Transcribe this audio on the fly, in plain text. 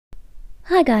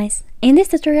Hi guys, in this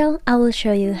tutorial I will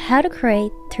show you how to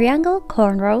create triangle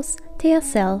cornrows to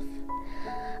yourself.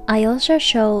 I also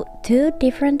show two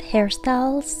different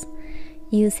hairstyles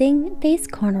using these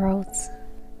cornrows.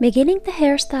 Beginning the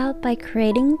hairstyle by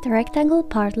creating the rectangle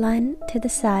part line to the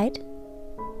side.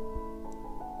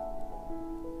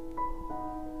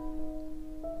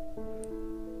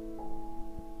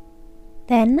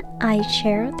 Then I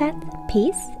share that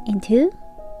piece in two.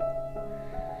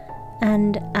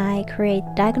 And I create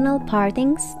diagonal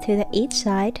partings to each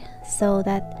side so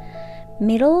that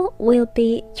middle will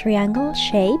be triangle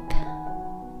shape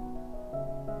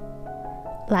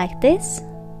like this.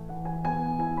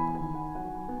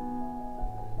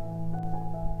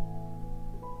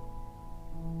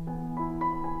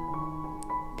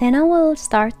 Then I will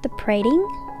start the braiding.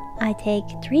 I take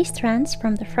 3 strands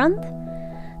from the front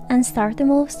and start to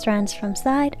move strands from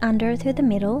side under to the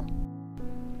middle.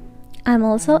 I'm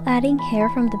also adding hair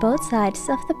from the both sides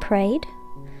of the braid.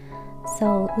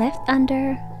 So left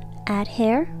under, add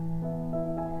hair,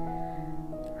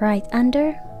 right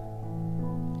under,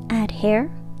 add hair,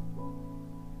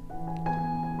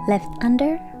 left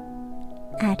under,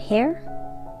 add hair,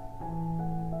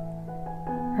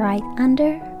 right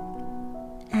under,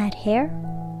 add hair,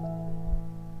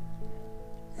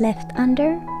 left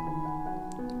under,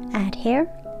 add hair,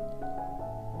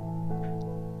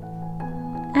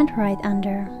 and right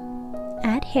under,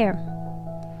 add hair.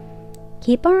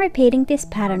 Keep on repeating this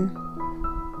pattern.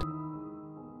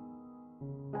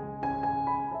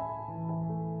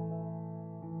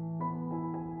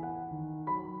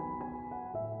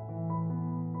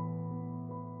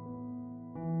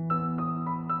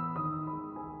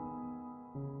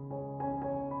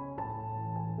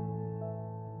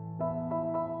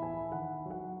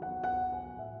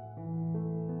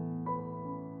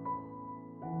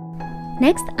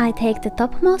 Next, I take the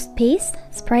topmost piece,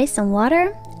 spray some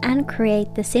water, and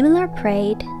create the similar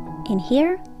braid in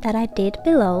here that I did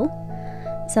below.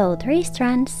 So 3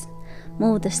 strands,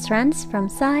 move the strands from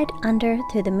side under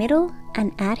to the middle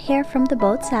and add hair from the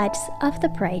both sides of the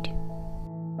braid.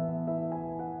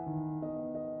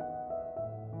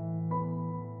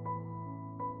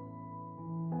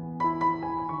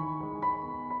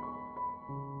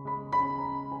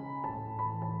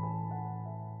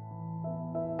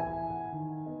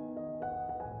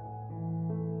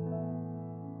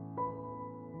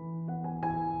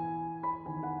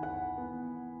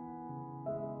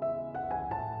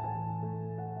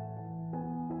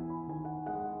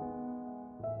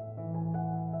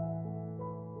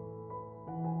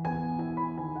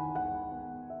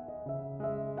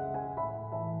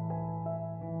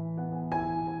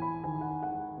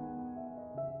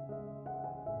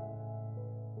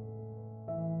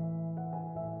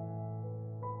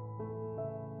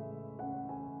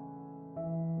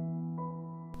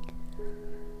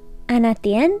 And at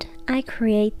the end, I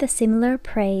create the similar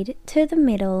braid to the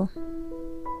middle.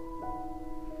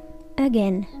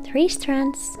 Again, 3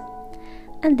 strands,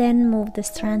 and then move the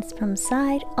strands from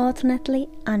side alternately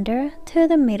under to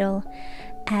the middle.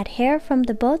 Add hair from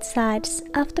the both sides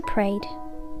of the braid.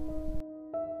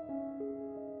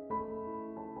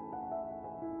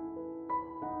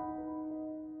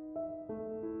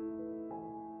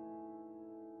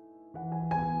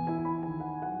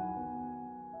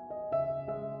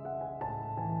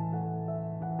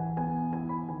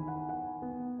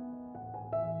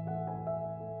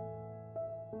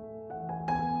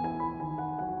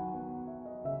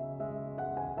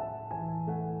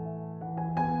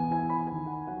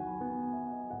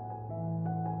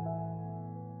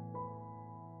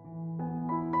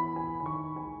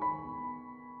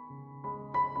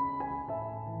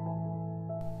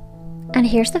 And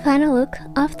here's the final look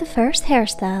of the first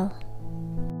hairstyle.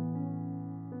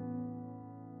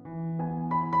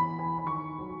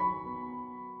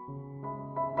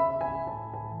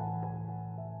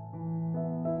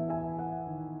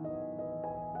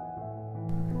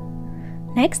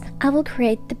 Next, I will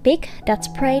create the big dot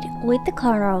braid with the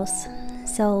cornrows.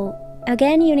 So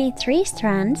again, you need 3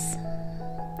 strands,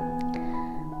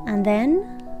 and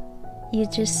then you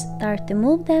just start to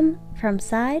move them from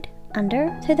side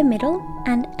under to the middle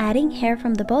and adding hair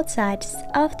from the both sides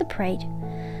of the braid.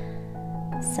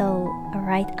 So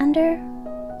right under,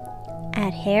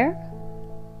 add hair,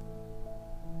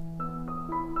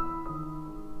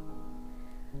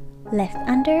 left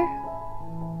under,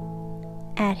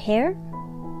 add hair,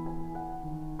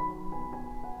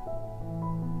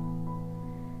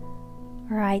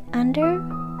 right under,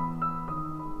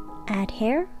 add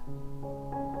hair,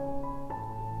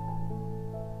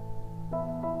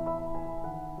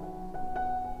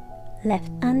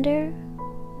 left under,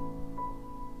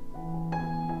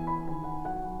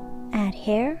 add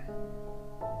hair.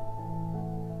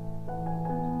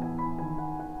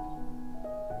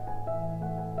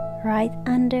 Right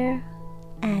under,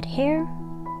 add hair.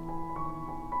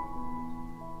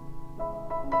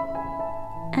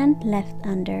 And left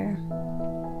under.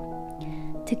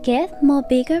 To get more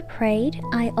bigger braid,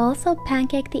 I also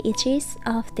pancake the edges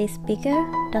of this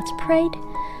bigger Dutch braid,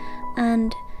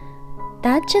 and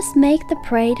that just makes the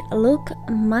braid look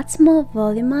much more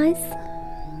volumized.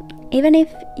 Even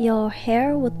if your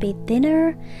hair would be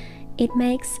thinner, it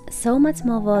makes so much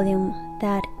more volume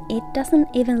that it doesn't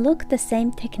even look the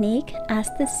same technique as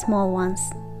the small ones.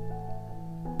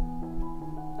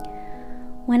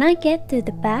 When I get to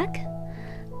the back,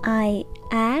 I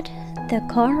add the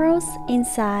cornrows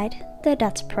inside the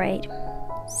Dutch braid.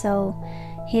 So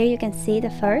here you can see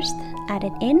the first, add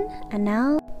it in, and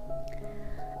now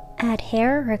add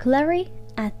hair regularly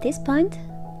at this point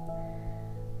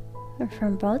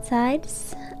from both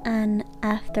sides, and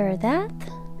after that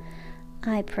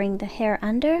I bring the hair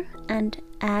under and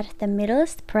add the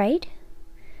middlest braid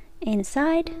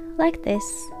inside like this.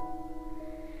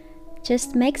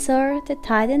 Just make sure to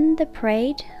tighten the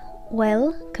braid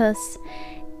well, because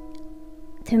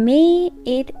to me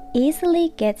it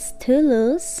easily gets too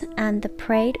loose and the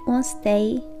braid won't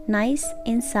stay nice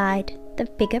inside the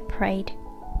bigger braid.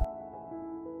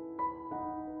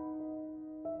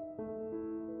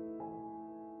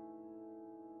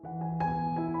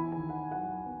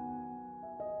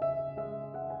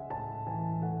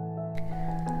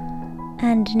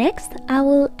 And next I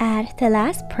will add the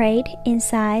last braid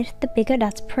inside the bigger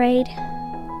Dutch braid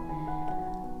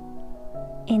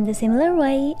in the similar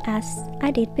way as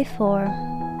I did before.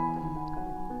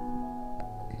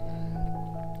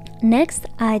 Next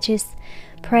I just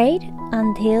braid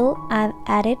until I've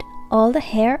added all the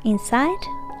hair inside,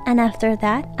 and after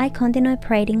that I continue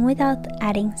braiding without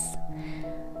addings.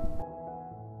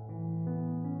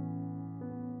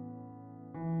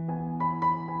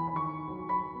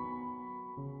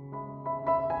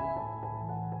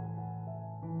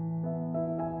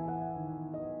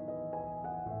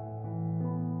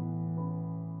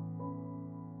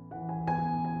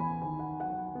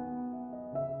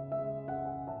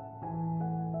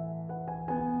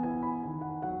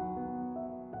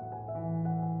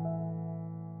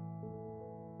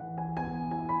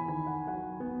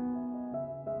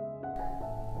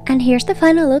 And here's the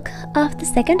final look of the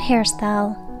second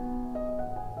hairstyle.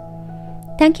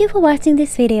 Thank you for watching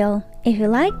this video. If you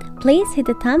liked, please hit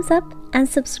the thumbs up and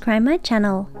subscribe my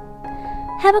channel.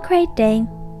 Have a great day!